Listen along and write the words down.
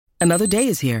Another day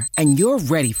is here, and you're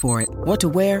ready for it. What to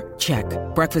wear? Check.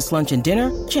 Breakfast, lunch, and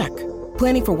dinner? Check.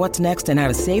 Planning for what's next and how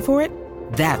to save for it?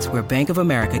 That's where Bank of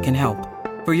America can help.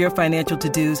 For your financial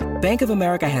to-dos, Bank of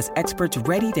America has experts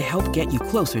ready to help get you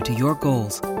closer to your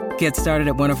goals. Get started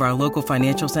at one of our local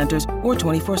financial centers or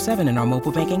 24/7 in our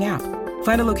mobile banking app.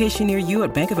 Find a location near you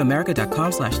at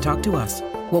bankofamerica.com/talktous.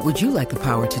 What would you like the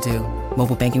power to do?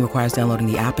 Mobile banking requires downloading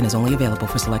the app and is only available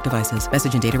for select devices.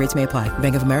 Message and data rates may apply.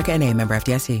 Bank of America N.A., member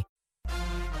FDIC.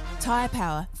 Tyre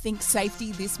Power. Think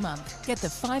safety this month. Get the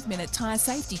 5-minute tyre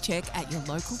safety check at your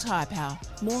local Tyre Power.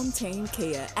 Lawn Team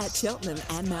Kia at Cheltenham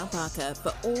and Mount Barker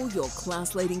for all your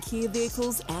class-leading Kia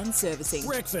vehicles and servicing.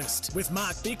 Breakfast with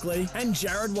Mark Bickley and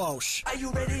Jared Walsh. Are you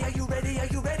ready? Are you ready? Are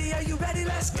you ready? Are you ready?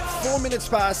 Let's go! 4 minutes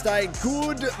past 8.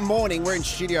 Good morning. We're in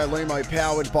Studio Lumo,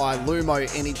 powered by Lumo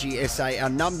Energy SA. Our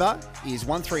number is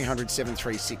 1300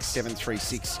 736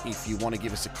 736 if you want to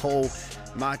give us a call.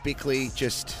 Mark Bickley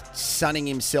just sunning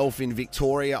himself in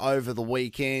Victoria over the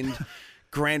weekend.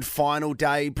 Grand final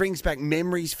day. Brings back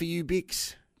memories for you,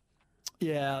 Bicks?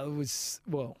 Yeah, it was,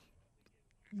 well,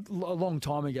 a long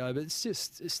time ago, but it's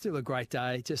still a great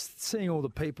day. Just seeing all the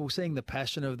people, seeing the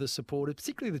passion of the supporters,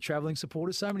 particularly the travelling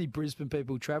supporters. So many Brisbane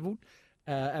people travelled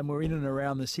and were in and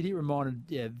around the city. It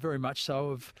reminded, very much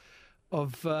so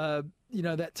of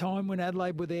that time when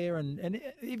Adelaide were there, and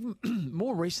even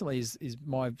more recently is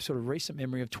my sort of recent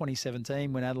memory of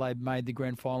 2017 when Adelaide made the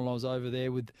grand final. I was over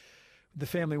there with the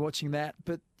family watching that,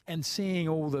 and seeing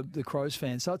all the Crows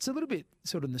fans. So it's a little bit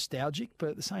sort of nostalgic, but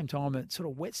at the same time it sort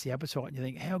of whets the appetite, and you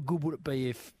think, how good would it be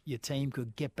if your team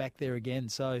could get back there again?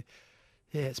 So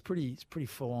yeah, it's pretty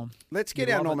full on. Let's get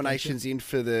our nominations in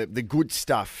for the good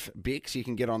stuff, Bix. You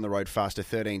can get on the road faster,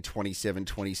 13 27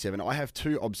 27. I have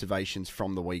 2 observations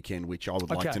from the weekend which I would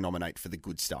like to nominate for the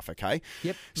good stuff, okay?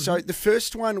 Yep. So the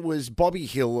first one was Bobby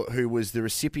Hill, who was the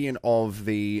recipient of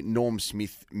the Norm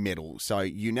Smith medal. So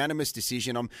unanimous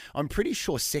decision. I'm pretty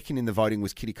sure second in the voting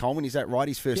was Kitty Coleman. Is that right?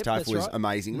 His first half was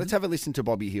amazing. Let's have a listen to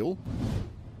Bobby Hill.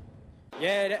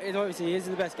 Yeah, it obviously is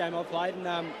the best game I've played,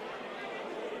 and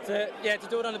to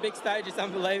do it on a big stage is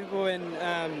unbelievable, and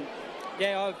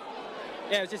it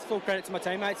was just full credit to my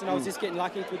teammates, and I was just getting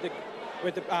lucky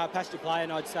with the passion to play,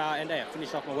 and I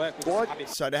finished off my work.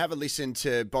 So to have a listen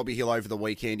to Bobby Hill over the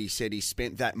weekend, he said he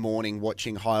spent that morning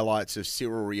watching highlights of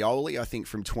Cyril Rioli, I think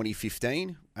from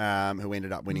 2015, who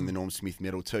ended up winning the Norm Smith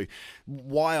medal too.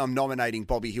 Why I'm nominating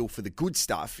Bobby Hill for the good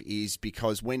stuff is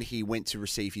because when he went to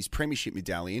receive his premiership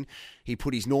medallion, he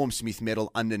put his Norm Smith medal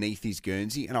underneath his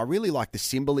Guernsey, and I really like the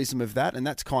symbolism of that, and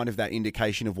that's kind of that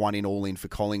indication of one in all in for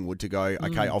Collingwood to go,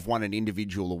 okay, I've won an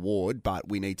individual award, but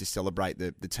we need to celebrate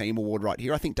the team award right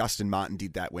here. I think Dustin Martin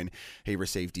did that when he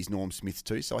received his Norm Smith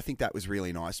too, so I think that was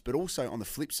really nice. But also on the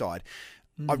flip side,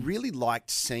 I really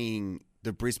liked seeing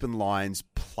the Brisbane Lions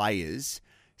players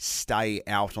stay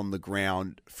out on the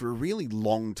ground for a really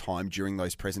long time during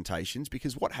those presentations,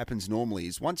 because what happens normally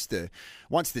is once the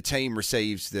team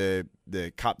receives the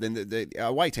cup, then the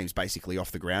away team's basically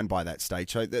off the ground by that stage.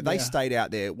 So they stayed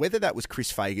out there, whether that was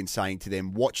Chris Fagan saying to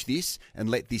them, watch this and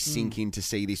let this sink in to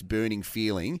see this burning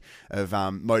feeling of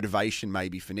motivation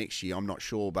maybe for next year, I'm not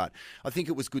sure. But I think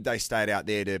it was good they stayed out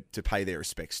there to pay their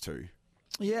respects too.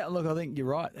 Yeah, look, I think you're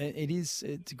right. It's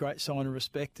a great sign of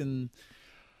respect, and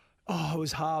it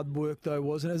was hard work though,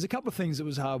 wasn't it? There's a couple of things that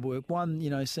was hard work. One,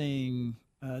 seeing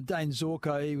Dane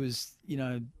Zorko, he was,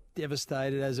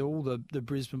 devastated, as all the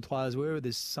Brisbane players were.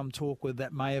 There's some talk where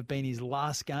that may have been his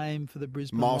last game for the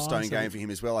Brisbane milestone game for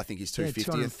him as well. I think his 250th.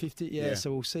 250,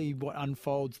 so we'll see what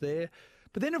unfolds there.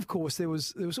 But then, of course, there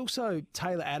was also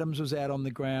Taylor Adams was out on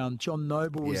the ground. John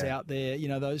Noble was out there,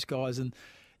 those guys. And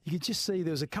you could just see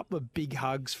there was a couple of big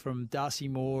hugs from Darcy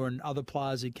Moore and other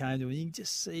players who came to him. You can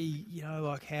just see,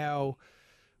 how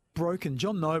broken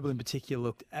John Noble in particular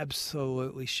looked,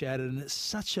 absolutely shattered. And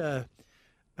it's I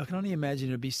can only imagine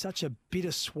it'd be such a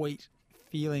bittersweet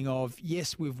feeling of,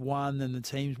 yes, we've won and the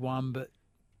team's won, but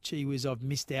gee whiz, I've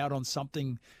missed out on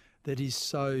something that is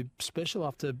so special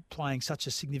after playing such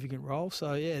a significant role.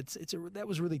 So yeah, that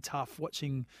was really tough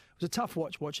watching. It was a tough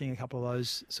watching a couple of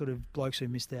those sort of blokes who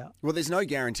missed out. Well, there's no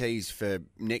guarantees for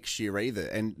next year either,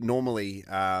 and normally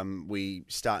we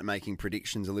start making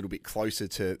predictions a little bit closer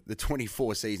to the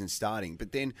 24 season starting.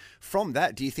 But then from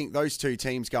that, do you think those two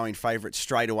teams go in favourites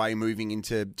straight away moving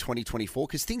into 2024?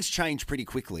 Because things change pretty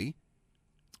quickly.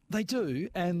 They do,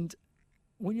 and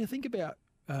when you think about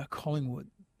Collingwood,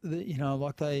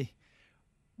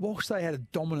 whilst they had a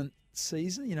dominant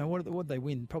season, what did they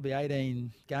win? Probably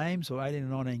 18 games or 18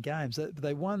 or 19 games.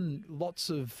 They won lots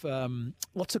of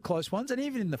close ones, and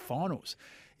even in the finals.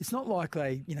 It's not like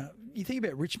you think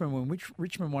about Richmond, when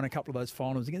Richmond won a couple of those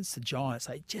finals against the Giants,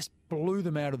 they just blew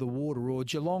them out of the water. Or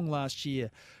Geelong last year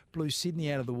blew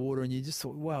Sydney out of the water, and you just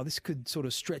thought, wow, this could sort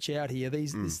of stretch out here.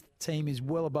 This team is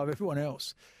well above everyone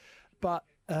else. But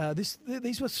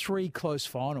these were 3 close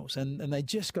finals, and they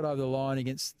just got over the line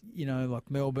against, like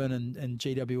Melbourne and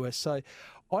GWS. So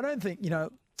I don't think,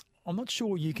 I'm not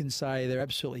sure you can say they're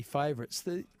absolutely favourites.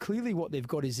 Clearly what they've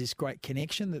got is this great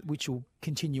connection, which will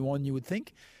continue on, you would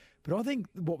think. But I think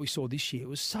what we saw this year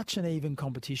was such an even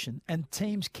competition, and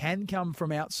teams can come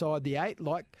from outside the 8,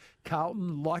 like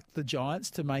Carlton, like the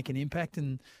Giants, to make an impact.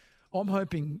 And I'm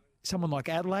hoping someone like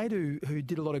Adelaide, who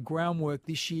did a lot of groundwork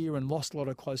this year and lost a lot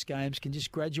of close games, can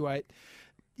just graduate,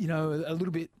 a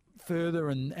little bit further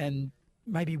and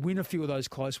maybe win a few of those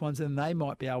close ones, and they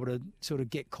might be able to sort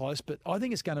of get close. But I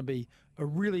think it's going to be a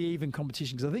really even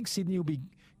competition, because I think Sydney will be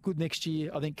good next year.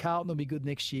 I think Carlton will be good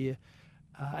next year.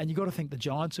 And you've got to think the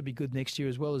Giants will be good next year,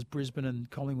 as well as Brisbane and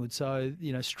Collingwood. So,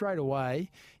 straight away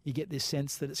you get this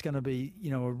sense that it's going to be,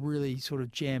 a really sort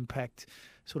of jam-packed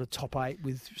sort of top 8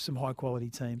 with some high-quality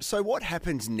teams. So what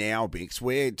happens now, Bicks?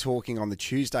 We're talking on the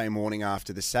Tuesday morning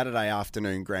after the Saturday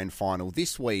afternoon grand final.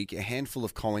 This week, a handful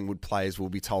of Collingwood players will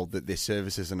be told that their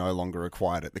services are no longer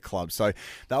required at the club. So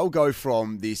they'll go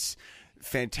from this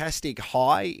fantastic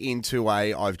high into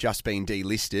I've just been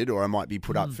delisted, or I might be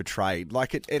put up for trade.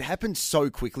 Like, it happens so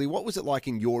quickly. What was it like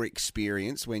in your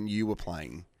experience when you were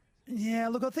playing? Yeah,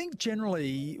 look, I think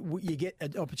generally you get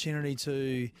an opportunity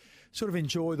to sort of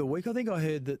enjoy the week. I think I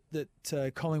heard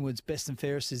that Collingwood's best and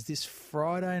fairest is this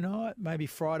Friday night, maybe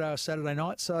Friday or Saturday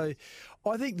night. So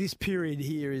I think this period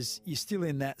here is you're still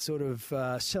in that sort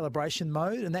of celebration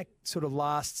mode, and that sort of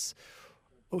lasts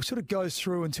or sort of goes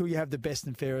through until you have the best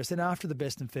and fairest. And after the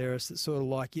best and fairest, it's sort of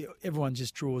like everyone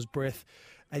just draws breath,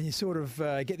 and you sort of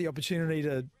get the opportunity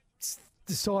to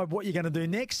decide what you're going to do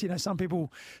next. Some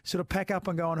people sort of pack up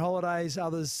and go on holidays,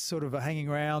 others sort of are hanging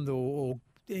around or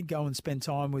go and spend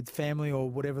time with family or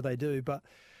whatever they do. But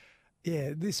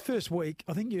yeah, this first week,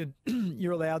 I think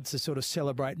you're allowed to sort of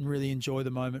celebrate and really enjoy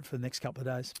the moment for the next couple of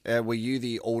days. Were you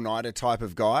the all-nighter type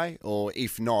of guy? Or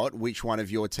if not, which one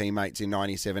of your teammates in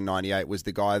 97, 98 was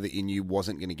the guy that you knew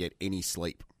wasn't going to get any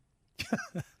sleep?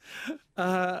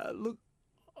 Look,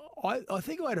 I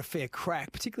think I had a fair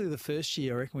crack, particularly the first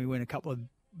year. I reckon we went a couple of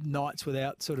nights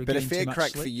without sort of getting too much sleep. But a fair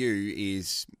crack for you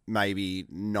is maybe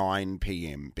 9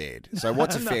 p.m. bed. So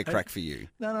what's a fair crack for you?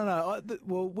 No.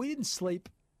 Well, we didn't sleep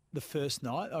the first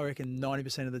night. I reckon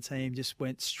 90% of the team just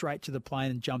went straight to the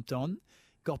plane and jumped on,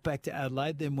 got back to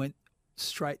Adelaide, then went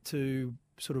straight to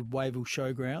sort of Wavell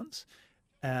Showgrounds,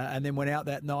 and then went out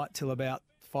that night till about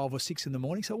 5 or 6 in the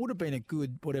morning. So it would have been a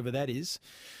good, whatever that is,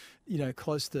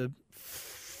 close to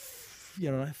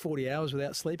 40 hours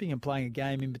without sleeping and playing a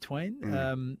game in between.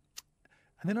 And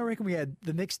then I reckon we had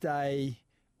the next day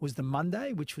was the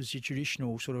Monday, which was your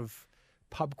traditional sort of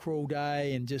pub crawl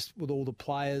day, and just with all the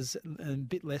players and a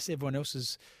bit less. Everyone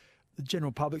else's, the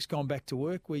general public's gone back to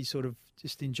work. We sort of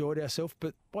just enjoyed ourselves.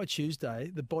 But by Tuesday,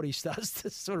 the body starts to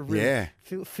sort of really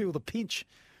feel the pinch.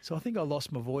 So I think I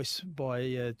lost my voice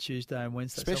by Tuesday and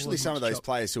Wednesday. Especially some of those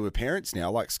players who are parents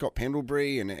now, like Scott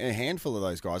Pendlebury, and a handful of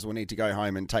those guys will need to go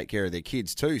home and take care of their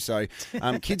kids too. So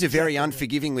kids are very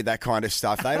unforgiving with that kind of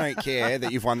stuff. They don't care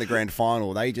that you've won the grand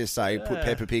final. They just say, put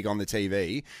Peppa Pig on the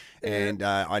TV, and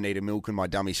I need a milk and my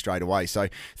dummy straight away. So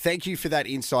thank you for that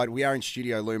insight. We are in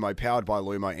Studio Lumo, powered by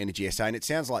Lumo Energy SA, and it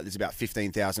sounds like there's about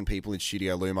 15,000 people in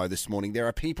Studio Lumo this morning. There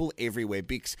are people everywhere.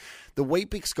 Bicks, the Wheat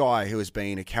Bix guy who has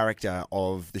been a character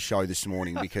of the show this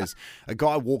morning, because a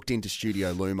guy walked into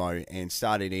Studio Lumo and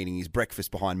started eating his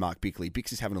breakfast behind Mark Bickley.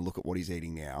 Bix is having a look at what he's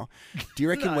eating now. Do you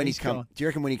reckon when he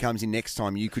comes in next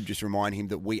time, you could just remind him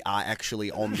that we are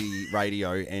actually on the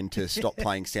radio and to stop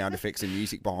playing sound effects and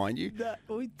music behind you?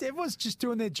 Everyone's just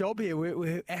doing their job here.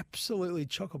 We're absolutely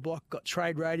chock-a-block. Got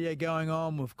trade radio going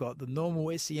on. We've got the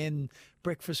normal SEN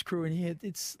breakfast crew in here.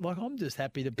 It's like I'm just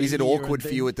happy to be here. Is it awkward for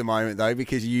you at the moment, though,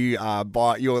 because you're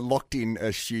locked in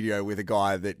a studio with a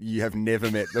guy that you have never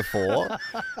met before,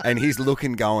 and he's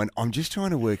looking, going, I'm just trying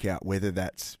to work out whether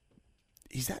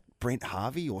is that Brent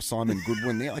Harvey or Simon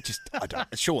Goodwin there? I don't.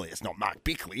 Surely it's not Mark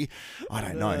Bickley. I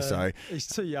don't know. So he's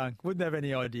too young. Wouldn't have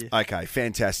any idea. Okay,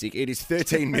 fantastic. It is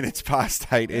 13 minutes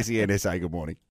past 8. SEN SA. Good morning.